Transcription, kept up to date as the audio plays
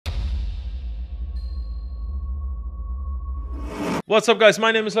What's up guys,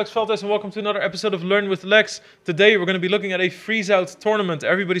 my name is Lex Veldhuis and welcome to another episode of Learn with Lex. Today we're going to be looking at a freeze-out tournament.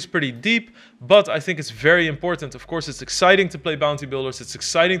 Everybody's pretty deep, but I think it's very important. Of course, it's exciting to play bounty builders, it's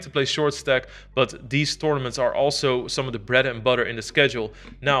exciting to play short stack, but these tournaments are also some of the bread and butter in the schedule.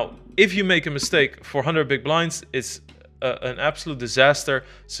 Now, if you make a mistake for 100 big blinds, it's an absolute disaster.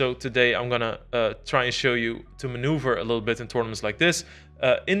 So today I'm gonna try and show you to maneuver a little bit in tournaments like this.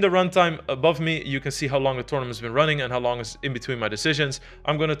 In the runtime above me, you can see how long the tournament's been running and how long is in between my decisions.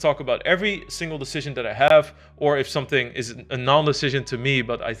 I'm going to talk about every single decision that I have, or if something is a non-decision to me,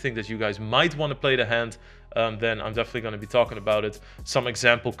 but I think that you guys might want to play the hand, then I'm definitely going to be talking about it. Some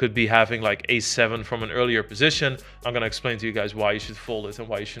example could be having like a7 from an earlier position. I'm going to explain to you guys why you should fold it and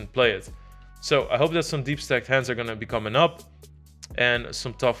why you shouldn't play it. So I hope that some deep stacked hands are going to be coming up and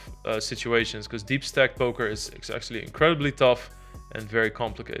some tough situations, because deep stacked poker is actually incredibly tough and very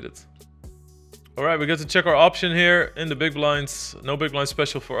complicated. All right, we get to check our option here in the big blinds. No big blind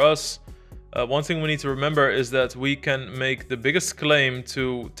special for us. One thing we need to remember is that we can make the biggest claim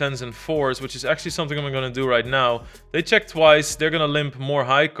to 10s and 4s, which is actually something I'm going to do right now. They check twice. They're going to limp more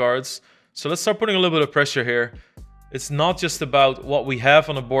high cards. So let's start putting a little bit of pressure here. It's not just about what we have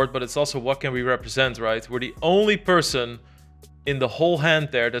on the board, but it's also what can we represent, right? We're the only person in the whole hand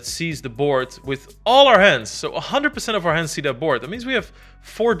there that sees the board with all our hands. So 100% of our hands see that board. That means we have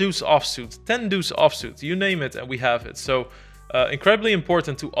 4 deuce offsuit, 10 deuce offsuit, you name it, and we have it. So incredibly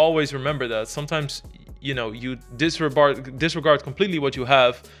important to always remember that. Sometimes, you know, you disregard completely what you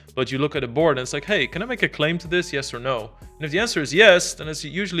have, but you look at a board and it's like, hey, can I make a claim to this, yes or no? And if the answer is yes, then it's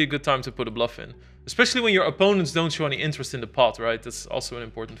usually a good time to put a bluff in. Especially when your opponents don't show any interest in the pot, right? That's also an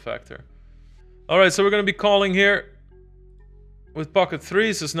important factor. All right, so we're going to be calling here. With pocket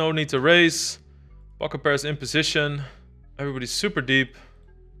threes, there's no need to raise. Pocket pairs in position. Everybody's super deep.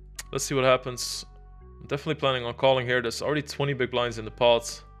 Let's see what happens. I'm definitely planning on calling here. There's already 20 big blinds in the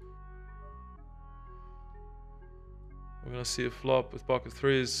pot. We're gonna see a flop with pocket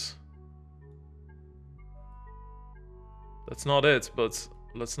threes. That's not it, but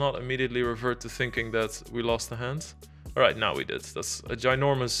let's not immediately revert to thinking that we lost the hand. All right, now we did. That's a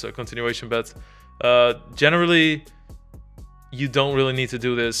ginormous continuation bet. Generally, you don't really need to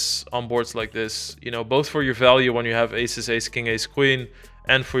do this on boards like this, you know, both for your value when you have aces, ace, king, ace, queen,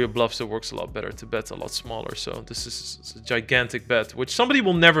 and for your bluffs it works a lot better to bet a lot smaller. So this is a gigantic bet, which somebody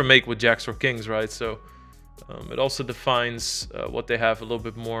will never make with jacks or kings, right? So it also defines what they have a little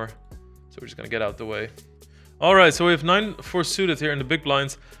bit more. So we're just gonna get out the way. All right, so we have 9-4 suited here in the big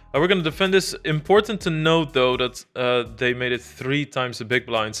blinds. We're gonna defend this. Important to note though that they made it 3 times the big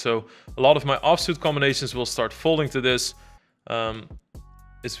blind. So a lot of my offsuit combinations will start folding to this.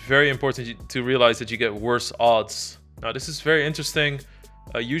 It's very important to realize that you get worse odds. Now this is very interesting.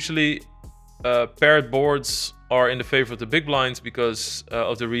 Usually paired boards are in the favor of the big blinds because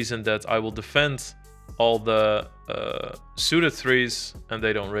of the reason that I will defend all the suited threes and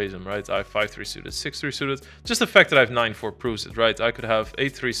they don't raise them, right? I have 5-3 suited, 6-3 suited. Just the fact that I have 9-4 proves it, right? I could have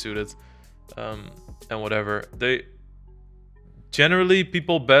 8-3 suited and whatever. Generally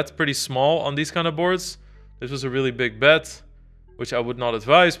people bet pretty small on these kind of boards. This was a really big bet, which I would not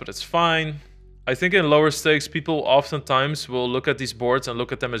advise, but it's fine. I think in lower stakes, people oftentimes will look at these boards and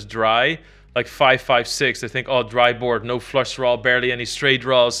look at them as dry, like 5-5-6. They think, oh, dry board, no flush draw, barely any straight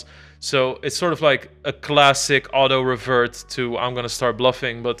draws. So it's sort of like a classic auto revert to I'm going to start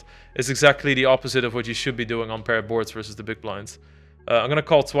bluffing, but it's exactly the opposite of what you should be doing on paired boards versus the big blinds. I'm going to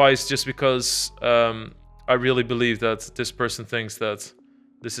call twice just because I really believe that this person thinks that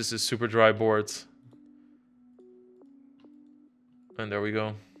this is a super dry board. And there we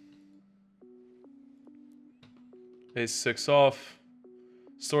go. Ace-6 off.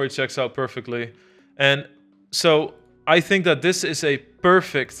 Story checks out perfectly. And so I think that this is a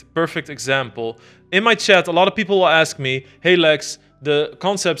perfect example. In my chat, a lot of people will ask me, hey Lex, the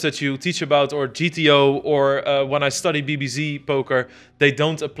concepts that you teach about or GTO or when I study BBZ poker, they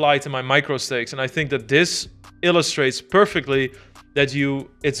don't apply to my microstakes. And I think that this illustrates perfectly that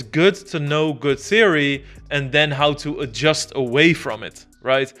it's good to know good theory and then how to adjust away from it,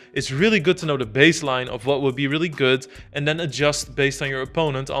 right? It's really good to know the baseline of what would be really good and then adjust based on your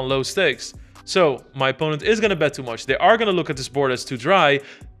opponent on low stakes. So my opponent is going to bet too much. They are going to look at this board as too dry.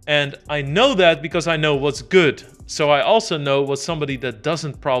 And I know that because I know what's good. So I also know what somebody that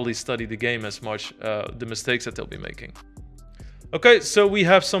doesn't probably study the game as much, the mistakes that they'll be making. Okay, so we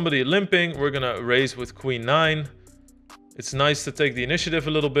have somebody limping. We're going to raise with queen 9. It's nice to take the initiative a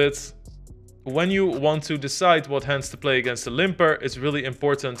little bit. When you want to decide what hands to play against a limper, it's really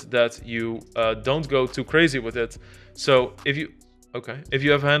important that you don't go too crazy with it. So if you Okay. If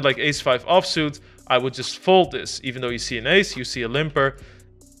you have a hand like ace-5 offsuit, I would just fold this. Even though you see an ace, you see a limper.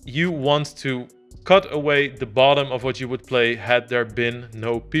 You want to cut away the bottom of what you would play had there been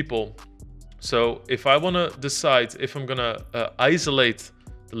no people. So if I want to decide if I'm going to isolate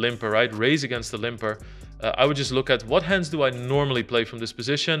the limper, right, raise against the limper, I would just look at what hands do I normally play from this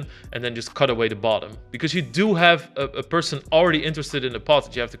position and then just cut away the bottom. Because you do have a person already interested in the pot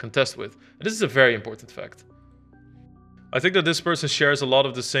that you have to contest with. And this is a very important fact. I think that this person shares a lot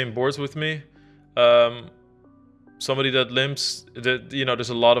of the same boards with me. Somebody that limps, that, you know, there's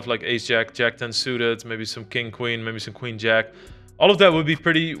a lot of like ace-jack, jack-10 suited, maybe some king-queen, maybe some queen-jack. All of that would be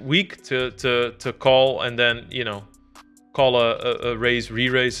pretty weak to call and then, you know, call a raise,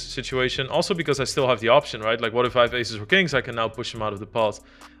 re-raise situation. Also because I still have the option, right? Like what if I have aces or kings, I can now push them out of the pot.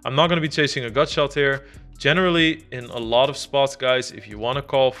 I'm not going to be chasing a gut shot here. Generally, in a lot of spots, guys, if you want to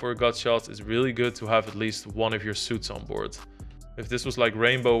call for a gut shot, it's really good to have at least one of your suits on board. If this was like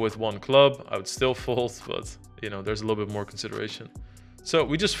rainbow with one club, I would still fold, but, you know, there's a little bit more consideration. So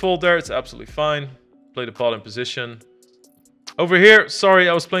we just fold there. It's absolutely fine. Play the pot in position. Over here, sorry,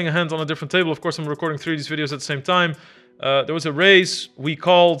 I was playing a hand on a different table. Of course, I'm recording 3 of these videos at the same time. There was a raise, we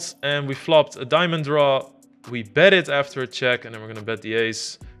called, and we flopped a diamond draw. We bet it after a check, and then we're going to bet the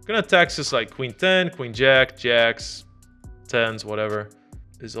ace. We're going to tax this like queen 10, queen jack, jacks, 10s, whatever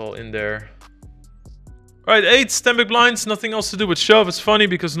is all in there. All right, 8s, 10 big blinds, nothing else to do with shove. It's funny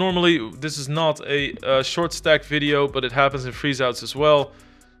because normally this is not a short stack video, but it happens in freeze outs as well.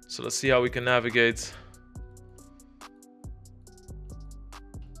 So let's see how we can navigate.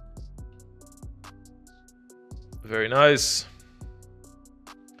 Very nice.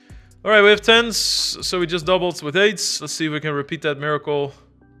 All right, we have 10s, so we just doubled with 8s. Let's see if we can repeat that miracle.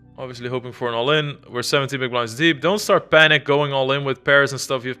 Obviously hoping for an all-in. We're 17 big blinds deep. Don't start panic going all-in with pairs and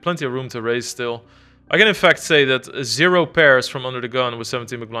stuff. You have plenty of room to raise still. I can in fact say that 0 pairs from under the gun with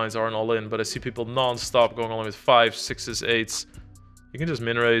 17 big blinds are an all-in, but I see people non-stop going all-in with 5s, 6s, 8s. You can just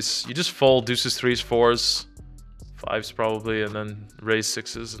min-raise. You just fold deuces, 3s, 4s, 5s probably, and then raise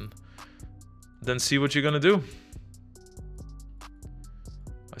 6s, and then see what you're gonna do.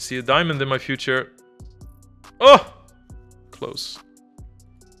 I see a diamond in my future. Oh! Close.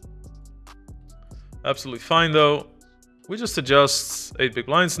 Absolutely fine though. We just adjust 8 big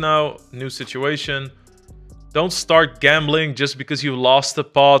blinds now. New situation. Don't start gambling just because you lost the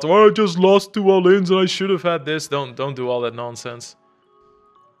pot. Oh, I just lost 2 all-ins and I should have had this. Don't do all that nonsense.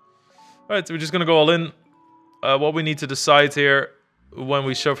 Alright, we're just gonna go all in. What we need to decide here when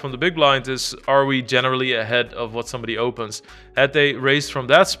we shove from the big blind is, are we generally ahead of what somebody opens? Had they raised from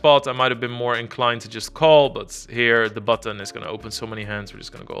that spot, I might have been more inclined to just call, but here the button is going to open so many hands, we're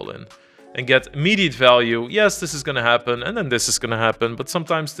just going to go all in and get immediate value. Yes, this is going to happen, and then this is going to happen, but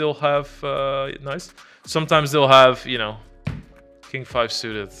sometimes they'll have, nice, sometimes they'll have, you know, king 5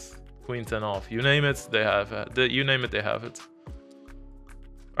 suited, queen 10 off, you name it, they have it, you name it, they have it.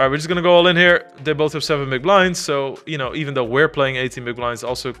 All right, we're just going to go all in here. They both have 7 big blinds. So, you know, even though we're playing 18 big blinds,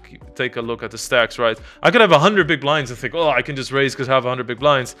 also take a look at the stacks, right? I could have 100 big blinds and think, oh, I can just raise because I have 100 big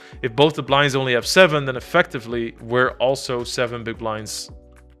blinds. If both the blinds only have 7, then effectively we're also 7 big blinds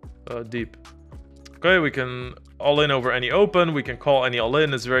deep. Okay, we can all in over any open. We can call any all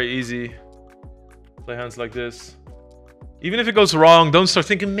in. It's very easy. Play hands like this. Even if it goes wrong, don't start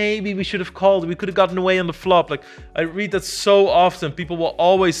thinking, maybe we should have called. We could have gotten away on the flop. Like, I read that so often. People will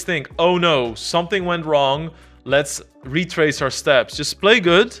always think, oh no, something went wrong. Let's retrace our steps. Just play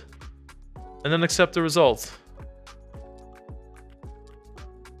good and then accept the result.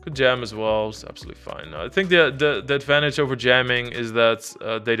 Could jam as well. It's absolutely fine. I think the advantage over jamming is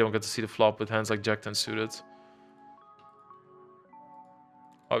that they don't get to see the flop with hands like Jack-10 suited.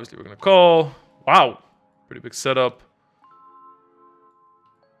 Obviously, we're going to call. Wow. Pretty big setup.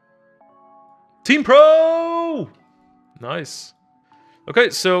 Team Pro! Nice.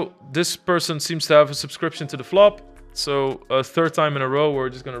 Okay, so this person seems to have a subscription to the flop. So a 3rd time in a row, we're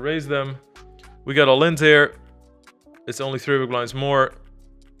just going to raise them. We got all in here. It's only 3 big blinds more.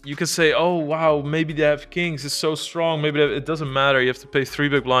 You can say, oh, wow, maybe they have kings. It's so strong. Maybe it doesn't matter. You have to pay 3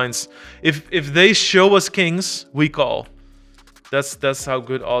 big blinds. If they show us kings, we call. That's how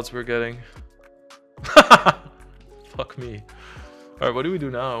good odds we're getting. Fuck me. All right, what do we do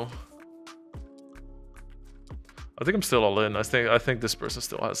now? I think I'm still all in. I think this person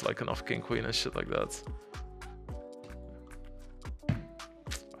still has like enough king queen and shit like that.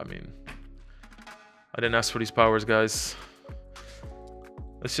 I mean, I didn't ask for these powers, guys.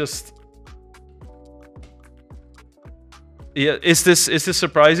 It's just, yeah. Is this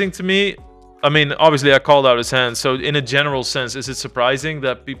surprising to me? I mean, obviously I called out his hand, so in a general sense, is it surprising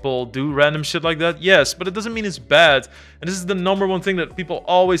that people do random shit like that? Yes, but it doesn't mean it's bad. And this is the #1 thing that people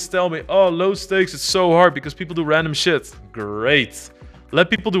always tell me, oh, low stakes, it's so hard because people do random shit. Great. Let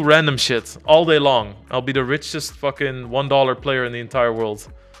people do random shit all day long. I'll be the richest fucking $1 player in the entire world.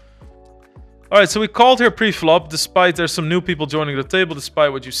 Alright, so we called here pre-flop, despite there's some new people joining the table,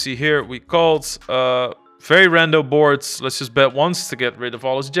 despite what you see here. We called very rando boards. Let's just bet once to get rid of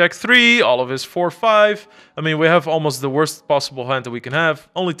all his Jack 3, all of his 4-5. I mean, we have almost the worst possible hand that we can have.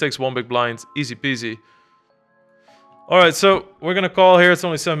 Only takes 1 big blind, easy peasy. Alright, so we're gonna call here. It's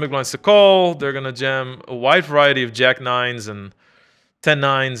only 7 big blinds to call. They're gonna jam a wide variety of Jack 9s and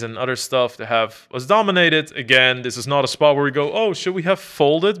 10-9s and other stuff to have us dominated. Again, this is not a spot where we go, oh, should we have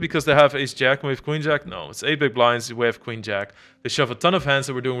folded because they have ace-jack and we have queen-jack? No, it's 8 big blinds, we have queen-jack. They shove a ton of hands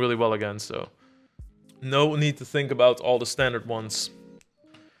that we're doing really well against, so no need to think about all the standard ones.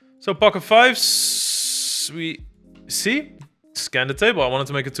 So pocket 5s, we see, scan the table. I wanted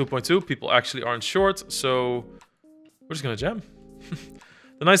to make it 2.2. People actually aren't short, so we're just gonna jam.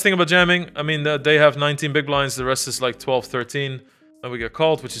 The nice thing about jamming, I mean, they have 19 big blinds, the rest is like 12, 13. And we get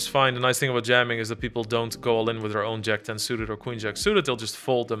called, which is fine. The nice thing about jamming is that people don't go all in with their own Jack 10 suited or Queen Jack suited. They'll just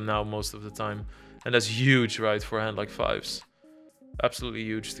fold them now most of the time. And that's huge, right, for a hand like 5s. Absolutely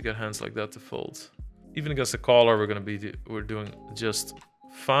huge to get hands like that to fold. Even against a caller, we're doing just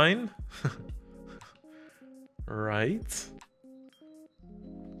fine. Right.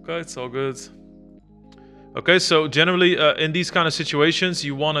 Okay, it's all good. Okay, so generally in these kind of situations,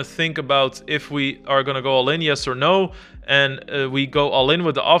 you want to think about if we are going to go all in, yes or no. And we go all in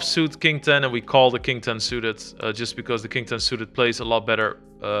with the offsuit King 10 and we call the King 10 suited just because the King 10 suited plays a lot better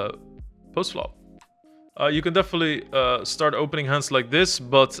post-flop. You can definitely start opening hands like this,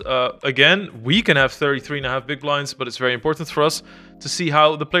 but again, we can have 33.5 big blinds, but it's very important for us to see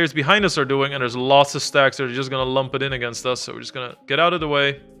how the players behind us are doing, and there's lots of stacks that are just going to lump it in against us, so we're just going to get out of the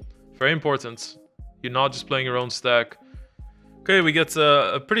way. Very important. You're not just playing your own stack. Okay, we get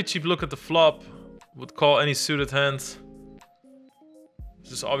a pretty cheap look at the flop. Would call any suited hand.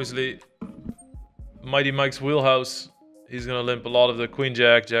 This is obviously Mighty Mike's wheelhouse. He's gonna limp a lot of the Queen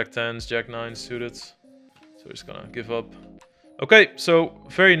Jack, Jack 10s, Jack 9s suited. So we're just gonna give up. Okay, so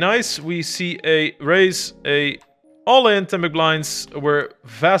very nice. We see a raise, a all-in, 10 big blinds. We're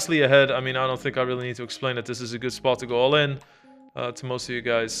vastly ahead. I mean, I don't think I really need to explain that this is a good spot to go all in to most of you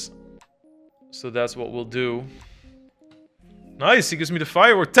guys. So that's what we'll do. Nice, he gives me the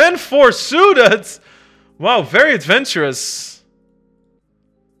firework. 10-4 suited! Wow, very adventurous.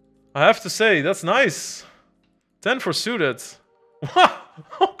 I have to say, that's nice. 10-4 suited.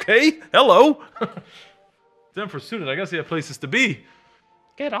 Okay, hello. 10-4 suited, I guess he had places to be.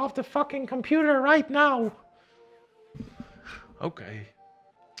 Get off the fucking computer right now. Okay.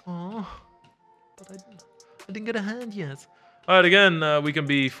 Oh, but I didn't get a hand yet. Alright, again, we can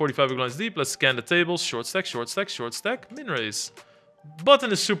be 45 big blinds deep. Let's scan the tables. Short stack, short stack, short stack. Min raise.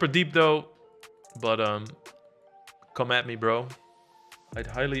 Button is super deep though. But, come at me, bro. I'd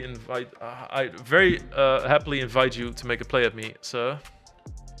highly invite... I'd very happily invite you to make a play at me, sir.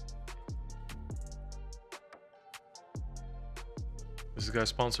 Is this guy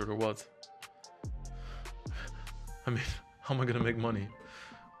sponsored or what? I mean, how am I gonna make money?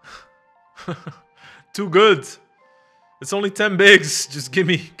 Too good. It's only 10 bigs. Just give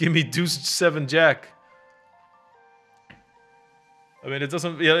me deuce 7 jack. I mean, it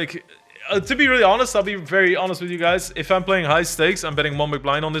doesn't. Yeah, like to be really honest, I'll be very honest with you guys. If I'm playing high stakes, I'm betting 1 big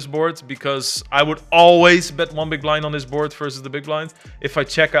blind on this board because I would always bet 1 big blind on this board versus the big blind. If I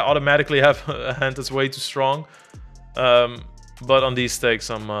check, I automatically have a hand that's way too strong. But on these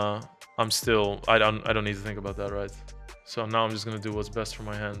stakes, I'm still. I don't need to think about that, right? So now I'm just gonna do what's best for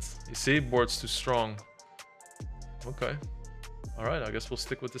my hands. You see, board's too strong. Okay. Alright, I guess we'll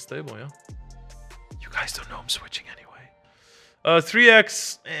stick with this table, yeah? You guys don't know I'm switching anyway.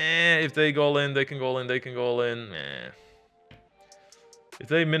 3x, if they go all in, they can go all in, they can go all in. If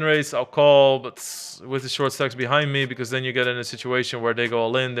they min raise, I'll call, but with the short stacks behind me, because then you get in a situation where they go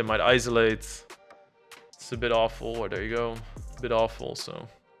all in, they might isolate. It's a bit awful, or there you go. A bit awful, so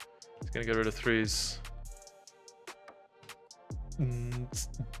it's gonna get rid of 3s.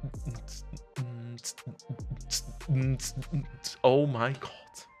 Oh my god.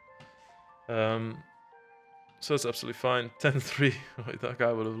 So it's absolutely fine. 10-3. Wait, that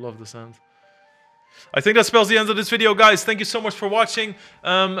guy would have loved this hand. I think that spells the end of this video, guys. Thank you so much for watching.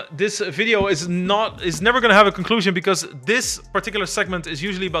 This video is never gonna have a conclusion because this particular segment is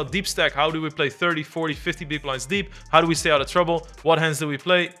usually about deep stack. How do we play 30, 40, 50 big blinds deep? How do we stay out of trouble? What hands do we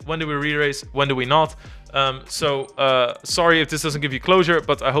play? When do we re-raise? When do we not? Sorry if this doesn't give you closure,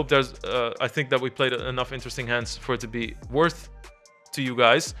 but I hope there's. I think that we played enough interesting hands for it to be worth to you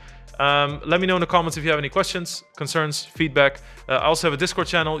guys. Let me know in the comments if you have any questions, concerns, feedback. I also have a Discord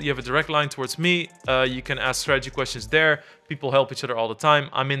channel. You have a direct line towards me. You can ask strategy questions there. People help each other all the time.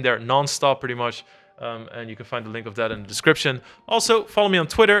 I'm in there non-stop pretty much. And you can find the link of that in the description. Also, follow me on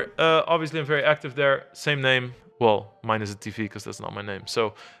Twitter. Obviously, I'm very active there. Same name. Well, mine is a TV because that's not my name.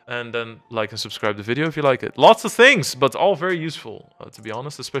 So, and then like and subscribe the video if you like it. Lots of things, but all very useful, to be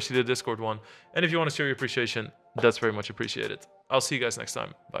honest, especially the Discord one. And if you want to show your appreciation, that's very much appreciated. I'll see you guys next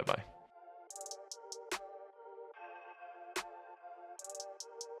time. Bye-bye.